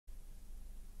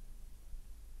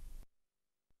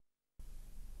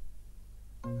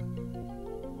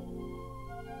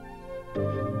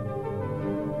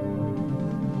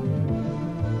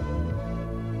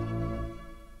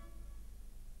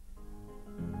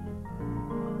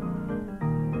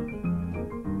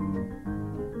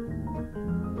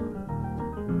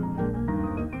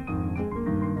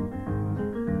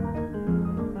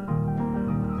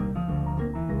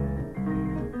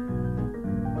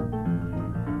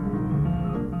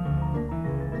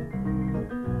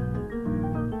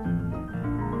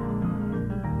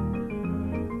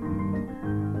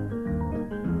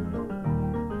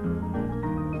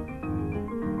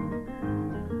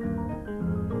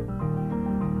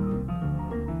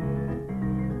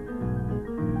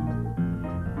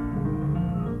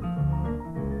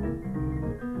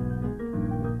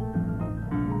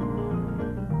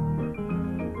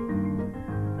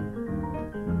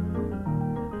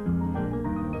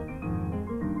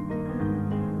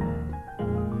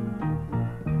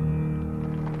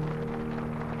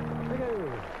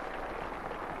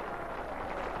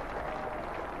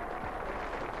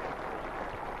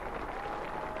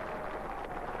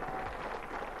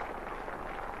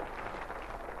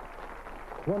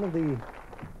One of the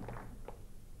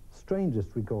strangest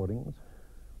recordings,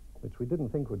 which we didn't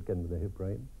think would get into the hit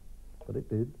parade, but it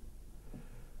did,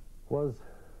 was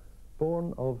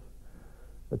born of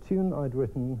a tune I'd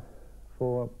written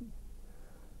for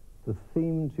the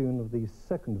theme tune of the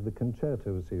second of the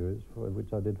concerto series,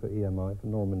 which I did for EMI, for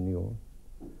Norman Newell.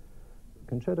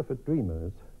 Concerto for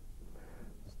Dreamers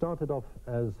started off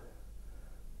as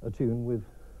a tune with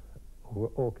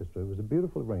orchestra. It was a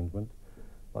beautiful arrangement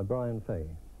by Brian Fay.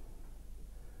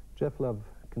 Jeff Love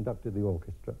conducted the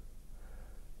orchestra.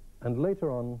 And later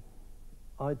on,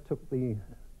 I took the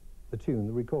tune,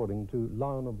 the recording, to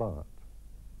Lionel Bart.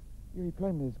 Yeah, he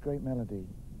played me this great melody.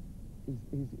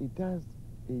 He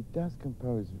does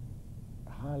compose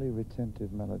a highly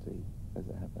retentive melody, as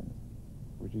it happens,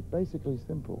 which is basically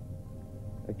simple.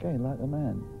 Again, like the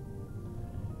man.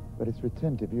 But it's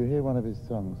retentive. You hear one of his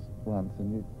songs once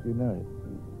and you know it.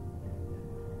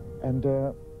 And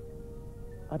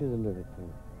I did a lyric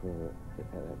for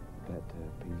that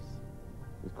piece.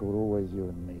 It's called Always You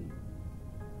and Me.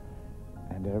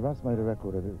 And Russ made a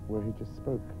record of it where he just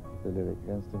spoke the lyric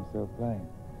against himself playing.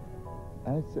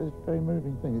 And it's a very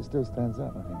moving thing. It still stands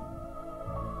up, I think.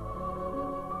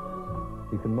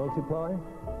 You can multiply,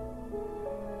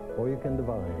 or you can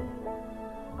divide.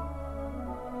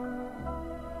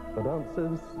 But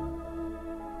answers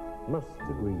must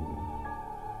agree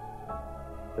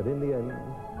that in the end,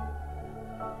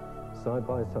 side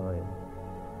by side,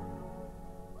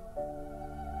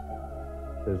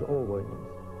 there's always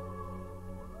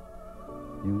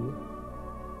you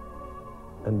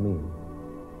and me.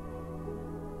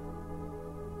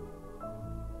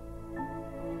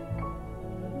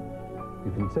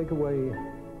 You can take away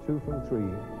 2 from 3,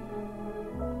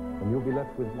 and you'll be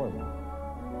left with 1.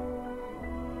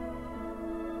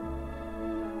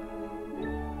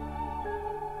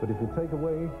 But if you take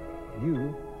away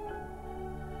you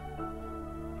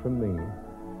from me,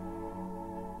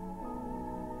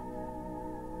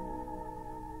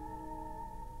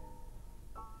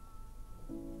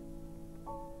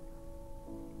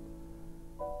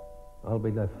 I'll be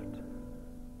left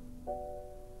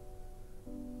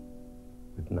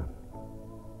with none.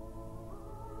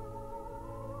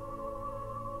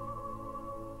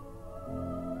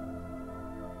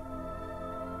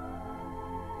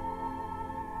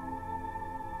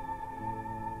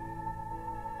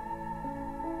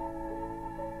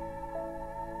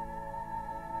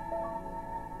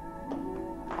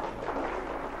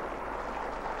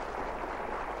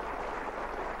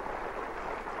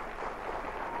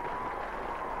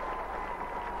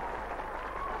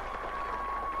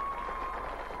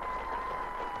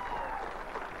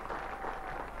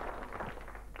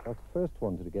 I first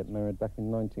wanted to get married back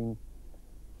in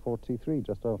 1943,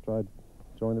 just after I'd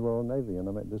joined the Royal Navy, and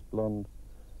I met this blonde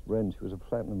wren. She was a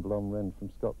platinum blonde wren from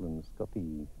Scotland,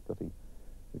 Scotty,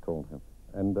 we called her.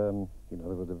 And, you know,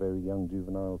 there was a very young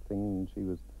juvenile thing, and she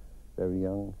was very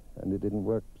young, and it didn't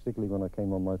work, particularly when I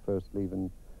came on my first leave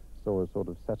and saw her sort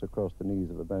of sat across the knees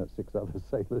of about 6 other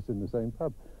sailors in the same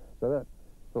pub. So that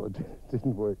sort of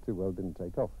didn't work too well, didn't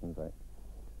take off, in fact.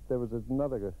 There was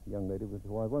another young lady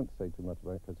who I won't say too much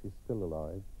about because she's still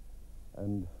alive,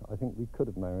 and I think we could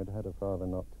have married had her father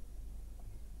not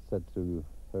said to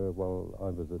her while I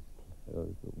was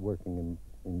working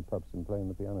in pubs and playing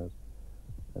the pianos,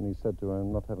 and he said to her,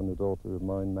 "I'm not having a daughter of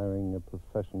mine marrying a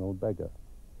professional beggar,"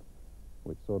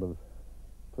 which sort of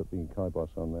put the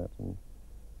kibosh on that, and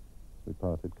we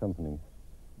parted company.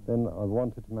 Then I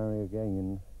wanted to marry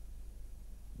again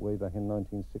way back in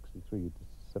 1963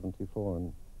 to 74,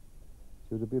 and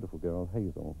she was a beautiful girl,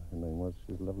 Hazel, her name was.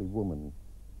 She was a lovely woman.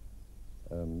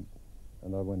 And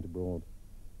I went abroad.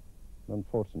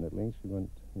 Unfortunately, she went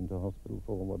into hospital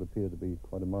for what appeared to be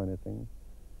quite a minor thing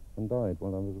and died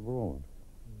while I was abroad.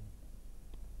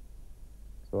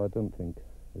 So I don't think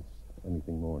it's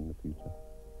anything more in the future.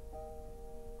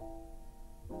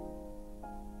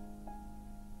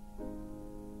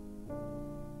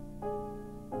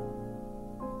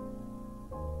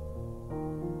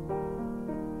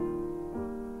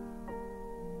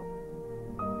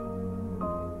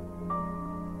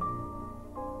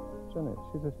 Janet,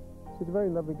 she's a very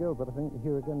lovely girl, but I think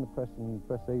here again the press and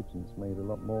press agents made a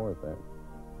lot more of that.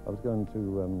 I was going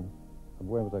to,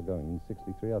 where was I going? In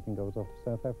 63, I think I was off to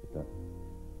South Africa.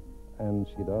 And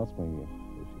she'd asked me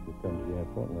if she could come to the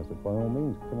airport, and I said, by all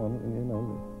means, come on, you know,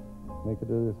 make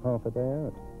it a half a day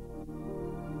out.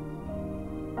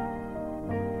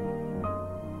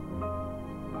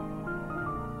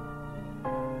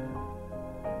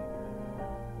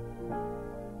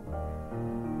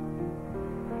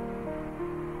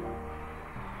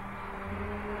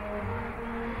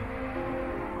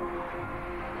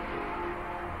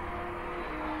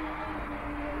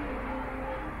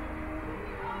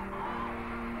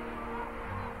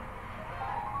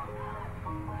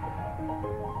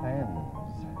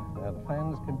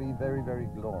 fans can be very, very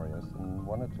glorious, and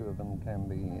one or two of them can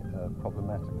be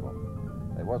problematical.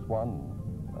 There was one,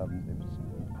 it was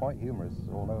quite humorous,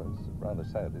 although it was rather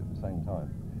sad at the same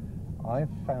time. I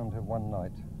found her one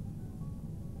night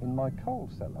in my coal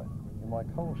cellar, in my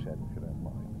coal shed, if you don't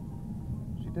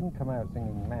mind. She didn't come out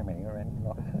singing Mammy or anything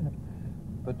like that,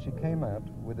 but she came out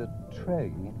with a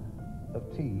tray of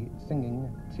tea, singing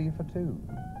Tea for Two.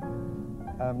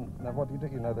 Now what do you do?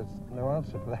 You know, there's no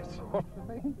answer to that sort of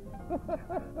thing.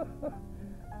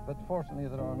 But fortunately,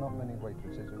 there are not many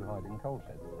waitresses who hide in coal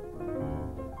sheds.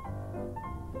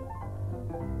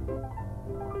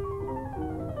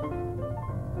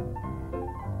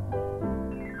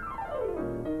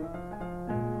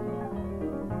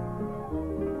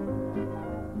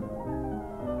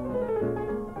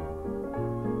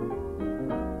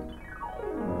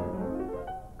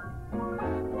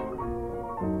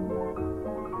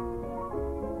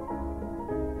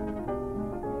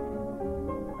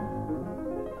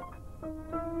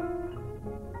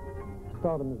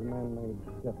 Stardom is a man-made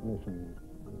definition.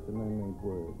 It's a man-made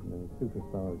word. You know,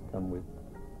 superstars come with,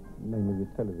 mainly with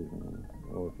television,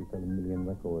 or if you sell 1 million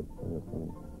records, that's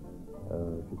funny.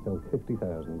 If you sell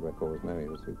 50,000 records, now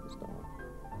you're a superstar.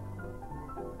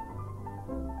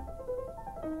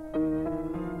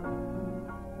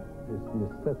 This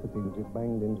necessity which is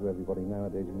banged into everybody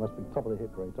nowadays, you must be top of the hit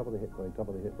rate, top of the hit rate, top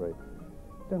of the hit rate.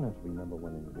 You don't have to be number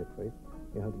one in the hit rate.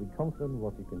 You have to be confident in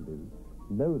what you can do,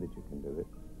 know that you can do it,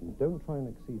 and don't try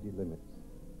and exceed your limits.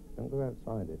 Don't go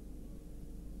outside it.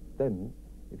 Then,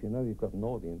 if you know you've got an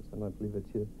audience, then I believe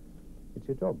it's your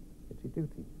job. It's your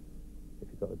duty. If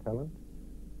you've got a talent,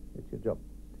 it's your job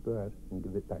to go out and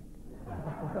give it back.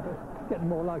 It's getting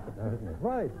more like it now, isn't it?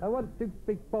 Right, I want 2,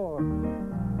 3, 4.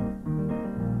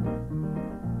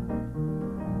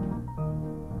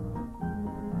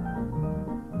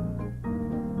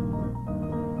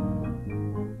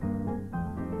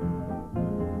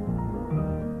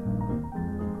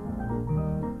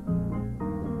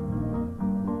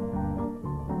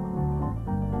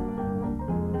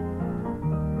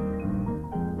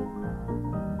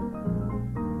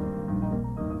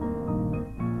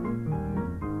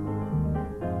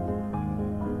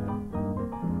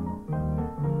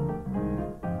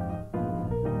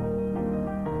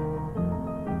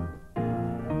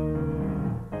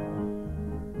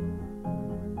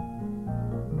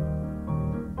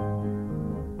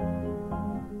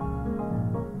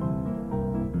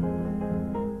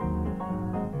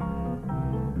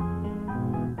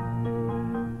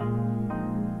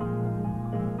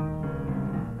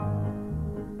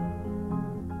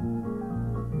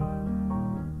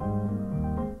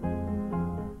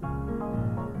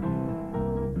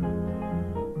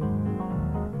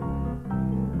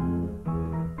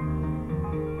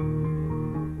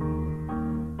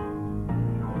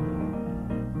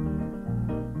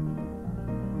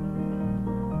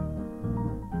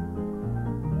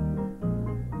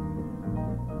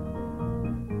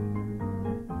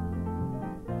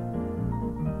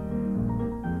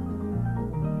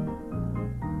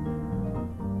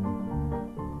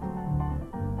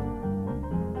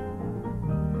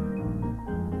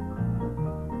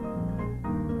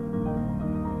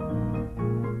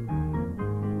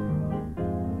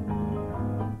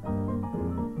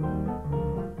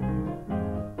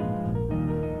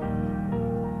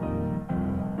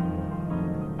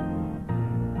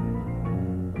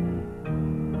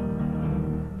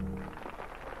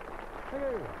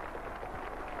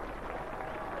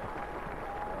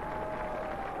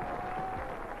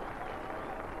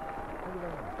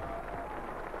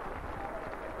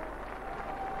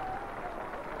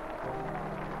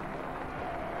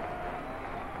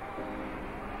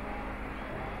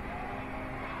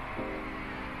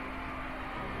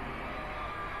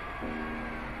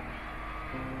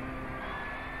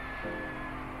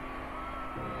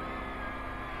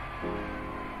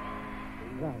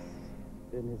 Russ,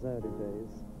 in his early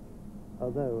days,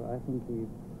 although I think he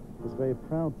was very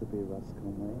proud to be Russ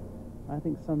Conway, I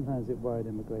think sometimes it worried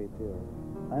him a great deal.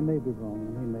 I may be wrong,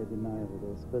 and he may deny all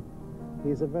this, but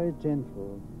he's a very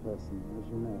gentle person, as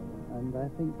you know, and I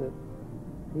think that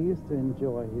he used to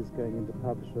enjoy his going into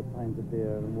pubs for a pint of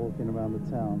beer and walking around the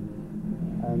town,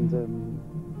 and,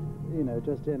 you know,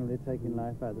 just generally taking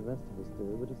life out the rest of us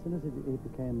do. But as soon as he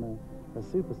became a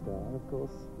superstar, of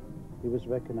course, he was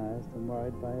recognized and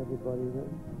worried by everybody,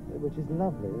 which is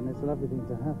lovely, and it's a lovely thing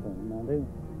to happen.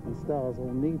 And stars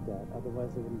all need that, otherwise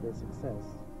they wouldn't be a success.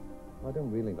 I don't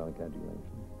really like adulation.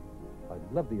 I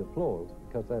love the applause,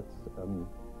 because that's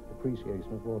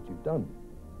appreciation of what you've done.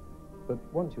 But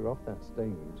once you're off that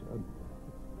stage,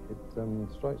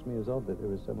 It strikes me as odd that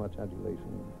there is so much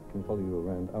adulation can follow you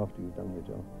around after you've done your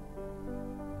job.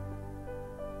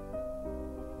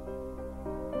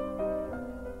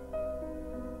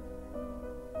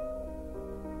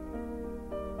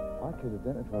 I could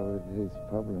identify with his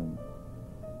problem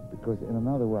because in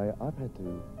another way I've had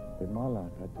to, in my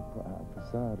life, had to put out a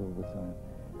facade all the time.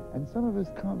 And some of us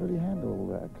can't really handle all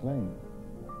that acclaim.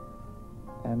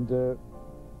 And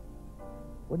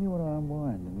when you want to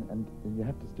unwind and you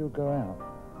have to still go out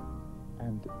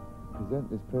and present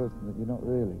this person that you're not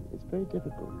really, it's very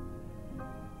difficult.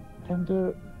 And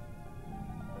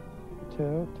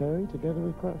Terry, together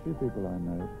with quite a few people I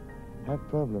know, have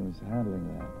problems handling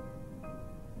that.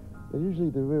 They're usually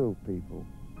the real people,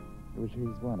 which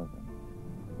he's one of them.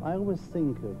 I always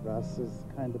think of Russ as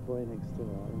kind of boy next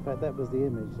door. In fact, that was the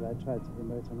image that I tried to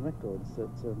promote on records, that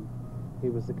he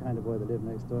was the kind of boy that lived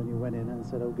next door, and you went in and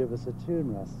said, oh, give us a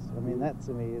tune, Russ. I mean, that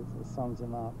to me sums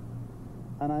him up.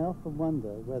 And I often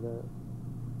wonder whether,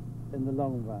 in the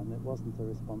long run, it wasn't a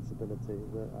responsibility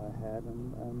that I had,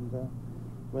 and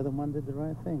whether one did the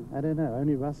right thing. I don't know.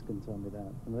 Only Russ can tell me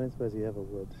that, and I don't suppose he ever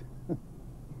would.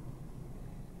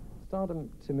 Stardom,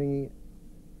 to me,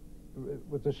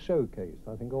 was a showcase.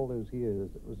 I think all those years,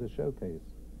 it was a showcase.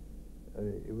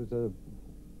 It was a...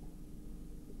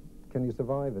 Can you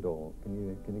survive it all? Can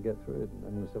you get through it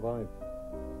and survive?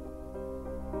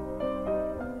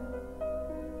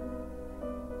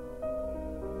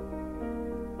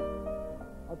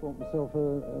 I bought myself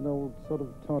an old sort of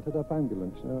tarted up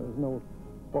ambulance. You know, it was an old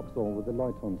Vauxhall with a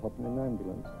light on top and an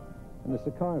ambulance. And the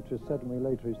psychiatrist said to me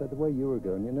later, he said, the way you were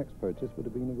going, your next purchase would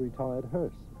have been a retired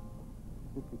hearse.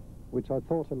 Which I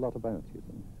thought a lot about, you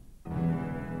think.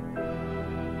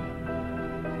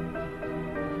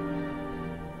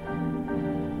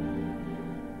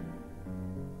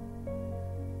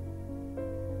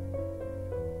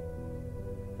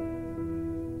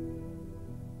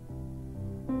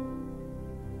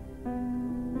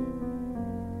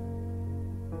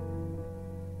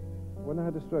 When I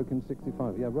had a stroke in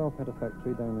 '65, yeah, Ralph had a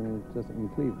factory down in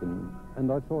Clevedon,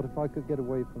 and I thought if I could get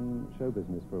away from show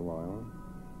business for a while,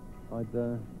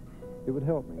 it would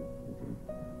help me. You see.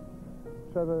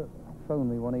 Trevor phoned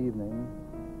me one evening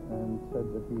and said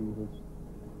that he was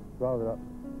rather up.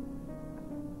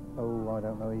 Oh, I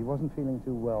don't know. He wasn't feeling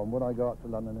too well, and would I go up to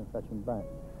London and fetch him back?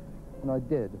 And I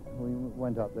did. We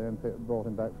went up there and brought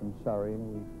him back from Surrey,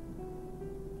 and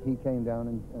he came down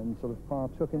and sort of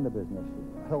partook in the business,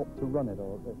 helped to run it,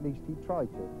 or at least he tried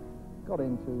to. Got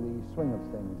into the swing of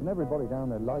things, and everybody down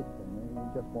there liked him. He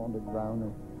just wandered round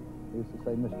and he used to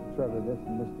say, Mr. Trevor this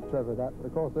and Mr. Trevor that. But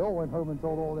of course, they all went home and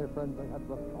told all their friends they had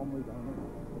Russ Conway down there,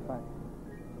 the fact.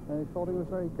 And they thought he was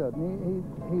very good. And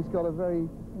he's got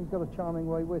a charming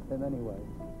way with him anyway.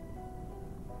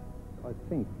 I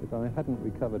think that I hadn't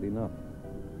recovered enough.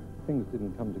 Things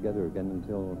didn't come together again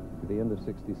until the end of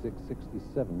 '66,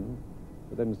 '67.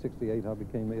 But then in '68 I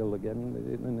became ill again,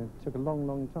 and it took a long,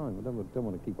 long time. I don't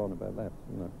want to keep on about that,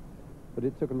 you know. But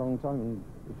it took a long time, and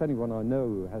if anyone I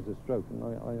know has a stroke, and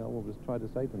I always try to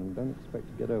say to them, don't expect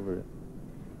to get over it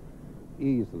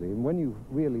easily. And when you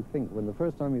really think, when the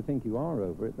first time you think you are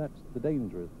over it, that's the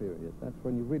dangerous period. That's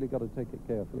when you really got to take it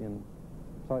carefully and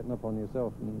tighten up on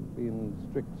yourself and be in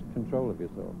strict control of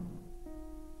yourself.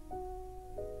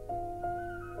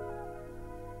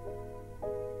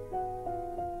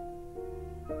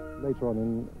 Later on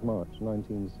in March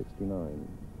 1969,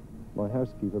 my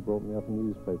housekeeper brought me up a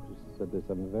newspaper. She said, there's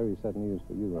some very sad news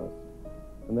for you, Russ.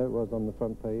 And there it was on the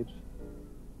front page.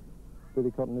 Billy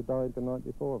Cotton had died the night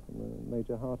before from a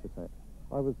major heart attack.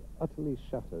 I was utterly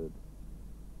shattered,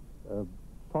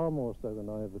 far more so than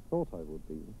I ever thought I would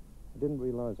be. I didn't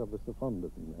realize I was so fond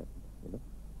of him then, you know.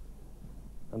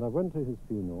 And I went to his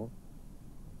funeral,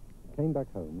 came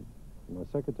back home, and my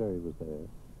secretary was there,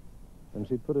 and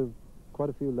she'd put quite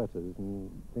a few letters and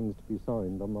things to be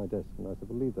signed on my desk, and I said,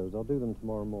 well, leave those, I'll do them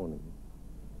tomorrow morning.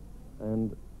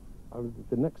 And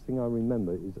the next thing I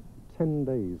remember is 10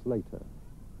 days later,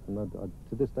 and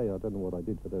to this day I don't know what I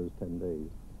did for those 10 days,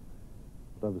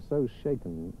 but I was so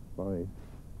shaken by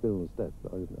Bill's death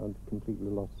that I completely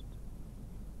lost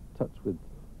touch with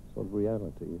sort of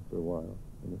reality for a while,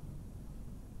 you know.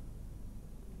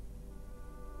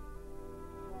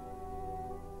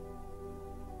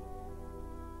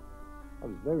 I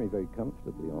was very, very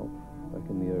comfortably off back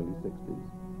in the early 60s.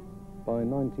 By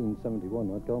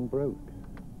 1971, I'd gone broke,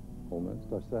 almost.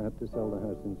 I had to sell the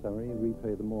house in Surrey,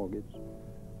 repay the mortgage.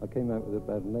 I came out with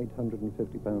about an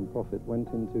 £850 profit, went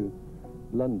into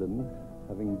London,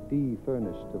 having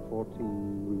de-furnished a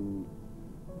 14-room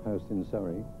house in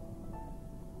Surrey,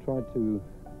 tried to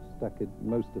stack it,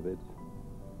 most of it,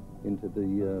 into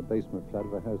the basement flat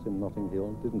of a house in Notting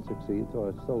Hill. Didn't succeed, so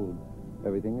I sold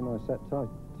everything and I sat tight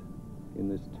in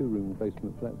this 2-room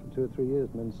basement flat for 2 or 3 years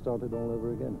and then started all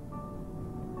over again,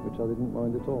 which I didn't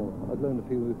mind at all. I'd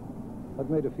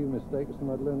made a few mistakes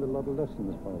and I'd learned a lot of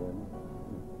lessons by then.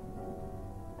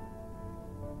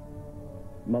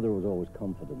 Mother was always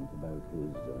confident about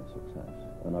his success,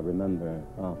 and I remember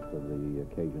after the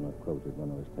occasion I quoted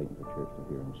when I was taken to church to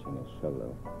hear him sing a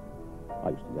solo.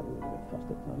 I used to get a little bit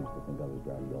fussed at times to think I was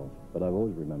dragged off, but I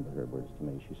always remember her words to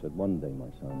me. She said, "One day,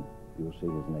 my son, you'll see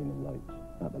his name in lights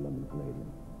at the London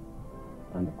Palladium."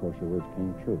 And of course her words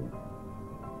came true.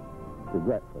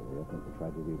 Regretfully, I think the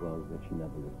tragedy was that she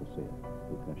never lived to see it,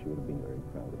 because she would have been very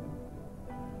proud of him.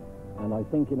 And I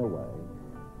think in a way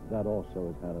that also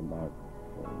has had a mark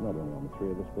not only on the three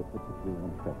of us, but particularly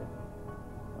on Trevor.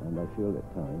 And I feel at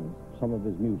times some of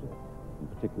his music, and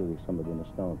particularly some of the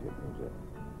nostalgic music,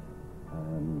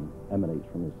 emanates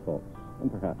from his thoughts, and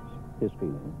perhaps his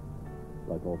feeling,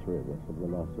 like all three of us, of the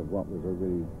loss of what was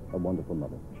a wonderful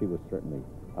mother. She was certainly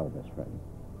our best friend.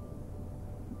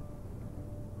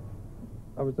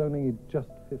 I was only just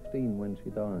 15 when she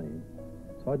died,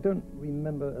 so I don't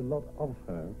remember a lot of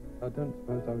her. I don't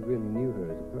suppose I really knew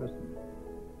her as a person.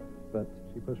 But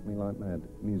she pushed me like mad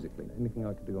musically. Anything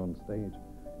I could do on stage,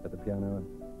 at the piano,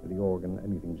 at the organ,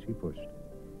 anything she pushed.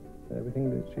 Everything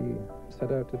that she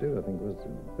set out to do, I think, was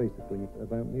basically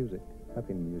about music.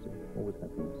 Happy music, always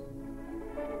happiness.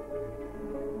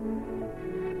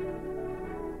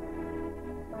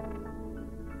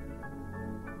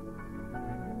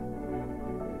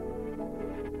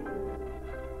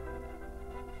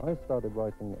 I started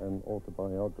writing an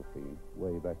autobiography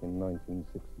way back in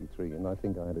 1963, and I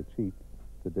think I had a cheat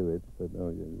to do it, but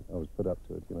I was put up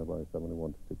to it, by someone who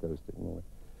wanted to ghost it and all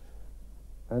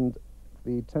that. And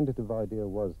the tentative idea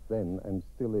was then, and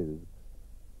still is,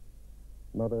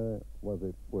 Mother, was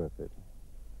it worth it?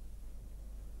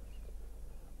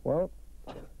 Well,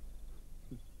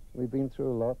 we've been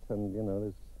through a lot, and,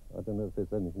 I don't know if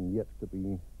there's anything yet to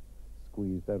be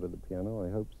squeezed out of the piano. I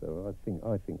hope so.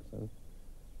 I think so.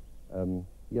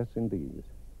 Yes, indeed.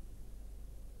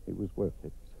 It was worth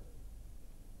it.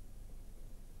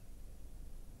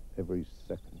 Every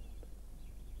second.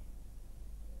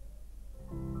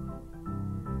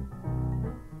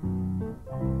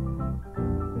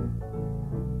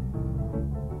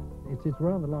 It is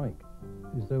rather like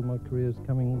as though my career's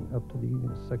coming up to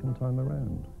the second time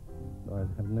around. I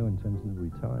have no intention of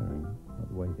retiring, not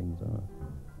the way things are.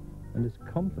 And it's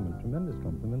a compliment, tremendous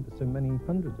compliment, that so many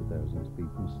hundreds of thousands of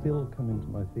people still come into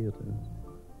my theatres.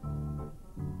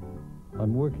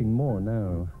 I'm working more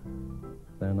now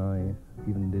than I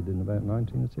even did in about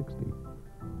 1960.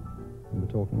 And we're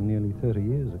talking nearly 30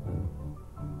 years ago.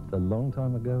 It's a long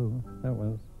time ago, that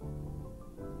was.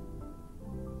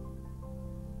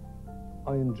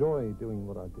 I enjoy doing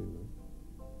what I do.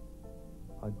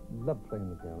 I love playing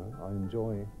the piano. I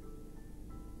enjoy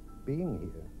being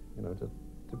here,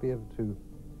 to be able to,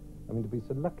 to be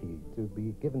so lucky to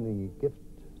be given the gift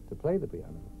to play the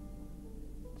piano.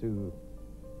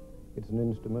 It's an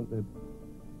instrument that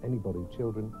anybody,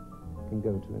 children, can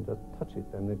go to and just touch it,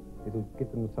 and it'll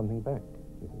give them something back.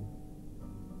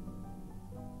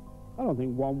 I don't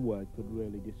think one word could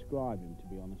really describe him, to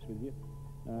be honest with you.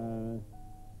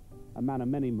 A man of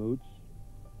many moods.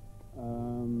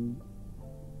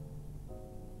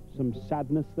 Some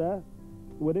sadness there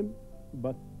with him,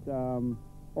 but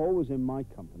always in my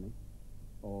company,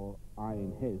 or I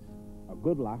in his. A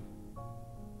good laugh,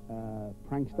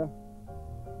 prankster,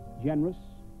 generous,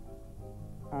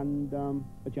 and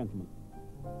a gentleman.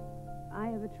 I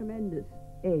have a tremendous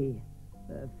A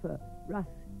for Russ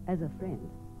as a friend,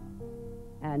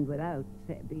 and without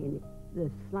being the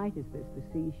slightest bit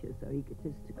facetious or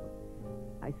egotistical,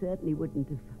 I certainly wouldn't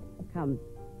have come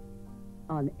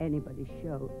on anybody's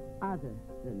show other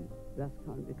than Russ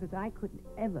Conway, because I couldn't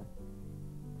ever,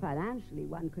 financially,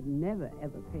 one could never,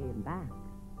 ever pay him back.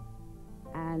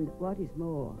 And what is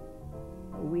more,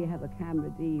 we have a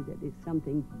camaraderie that is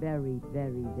something very,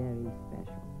 very, very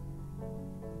special.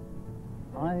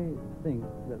 I think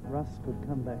that Russ could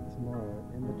come back tomorrow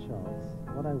in the charts.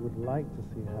 What I would like to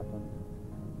see happen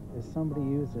is somebody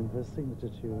use him for a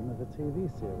signature tune of a TV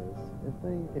series.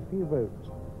 If he wrote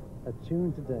a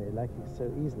tune today, like he so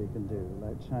easily can do,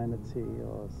 like China Tea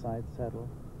or Side Saddle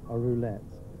or Roulette,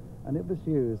 and it was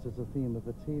used as a theme of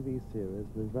a TV series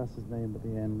with Russ's name at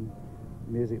the end,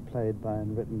 music played by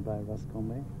and written by Russ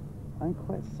Conway, I'm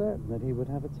quite certain that he would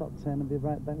have a top 10 and be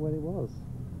right back where he was.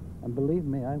 And believe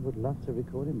me, I would love to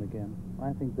record him again.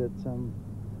 I think that,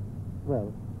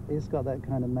 well, he's got that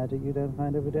kind of magic you don't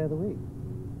find every day of the week.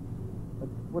 I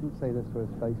wouldn't say this for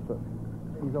his face, but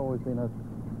he's always been a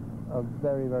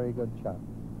very, very good chap.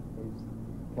 He's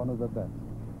one of the best,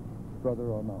 brother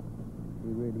or not.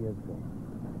 He really is good,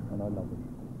 and I love him.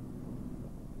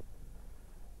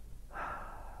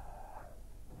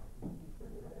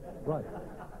 Right.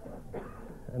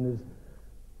 And as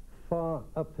far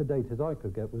up to date as I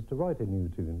could get was to write a new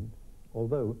tune,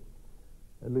 although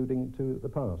alluding to the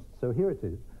past. So here it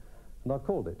is, and I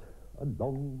called it A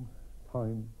Long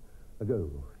Time Ago.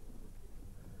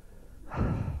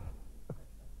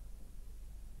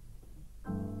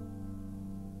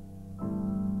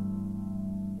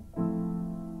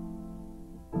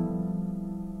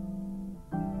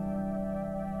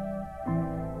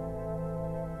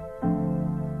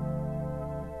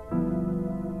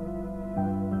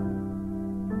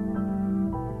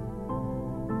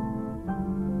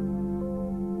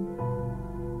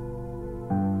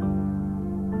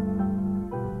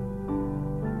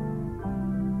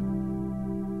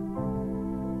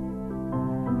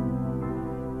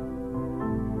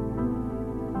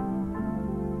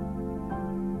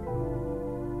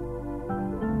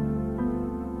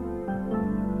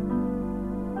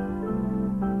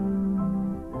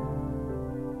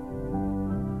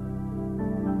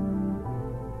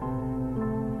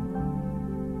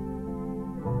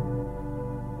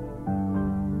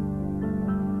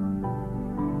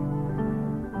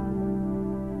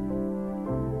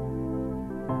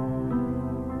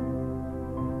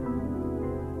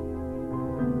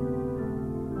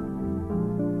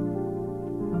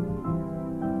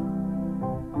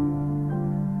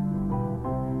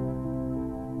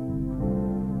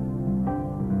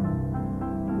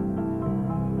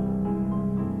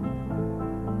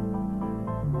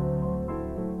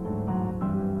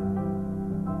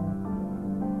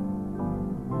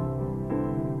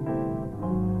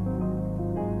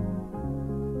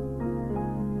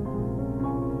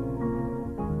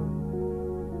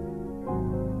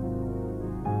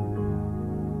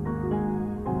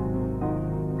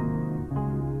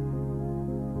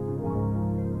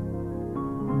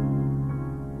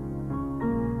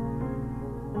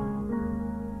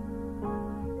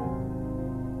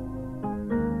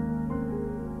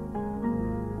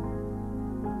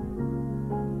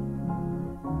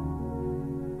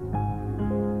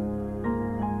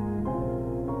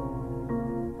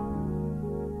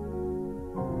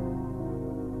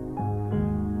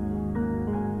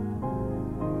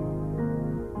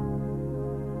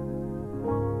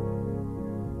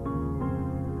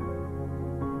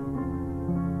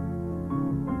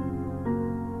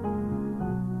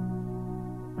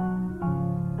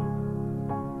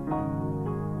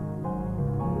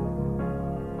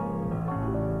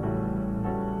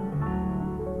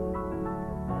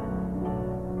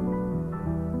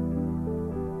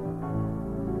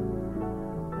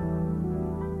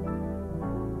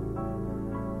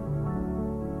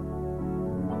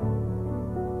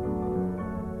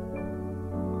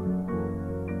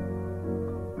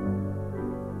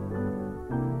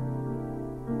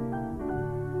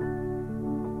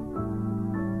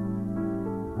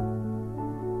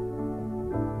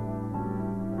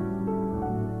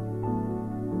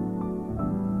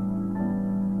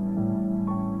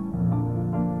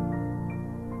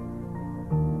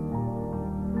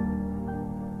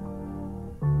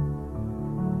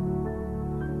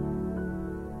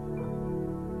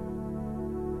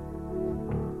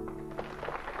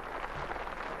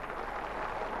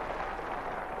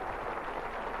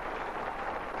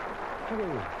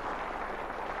 Hello.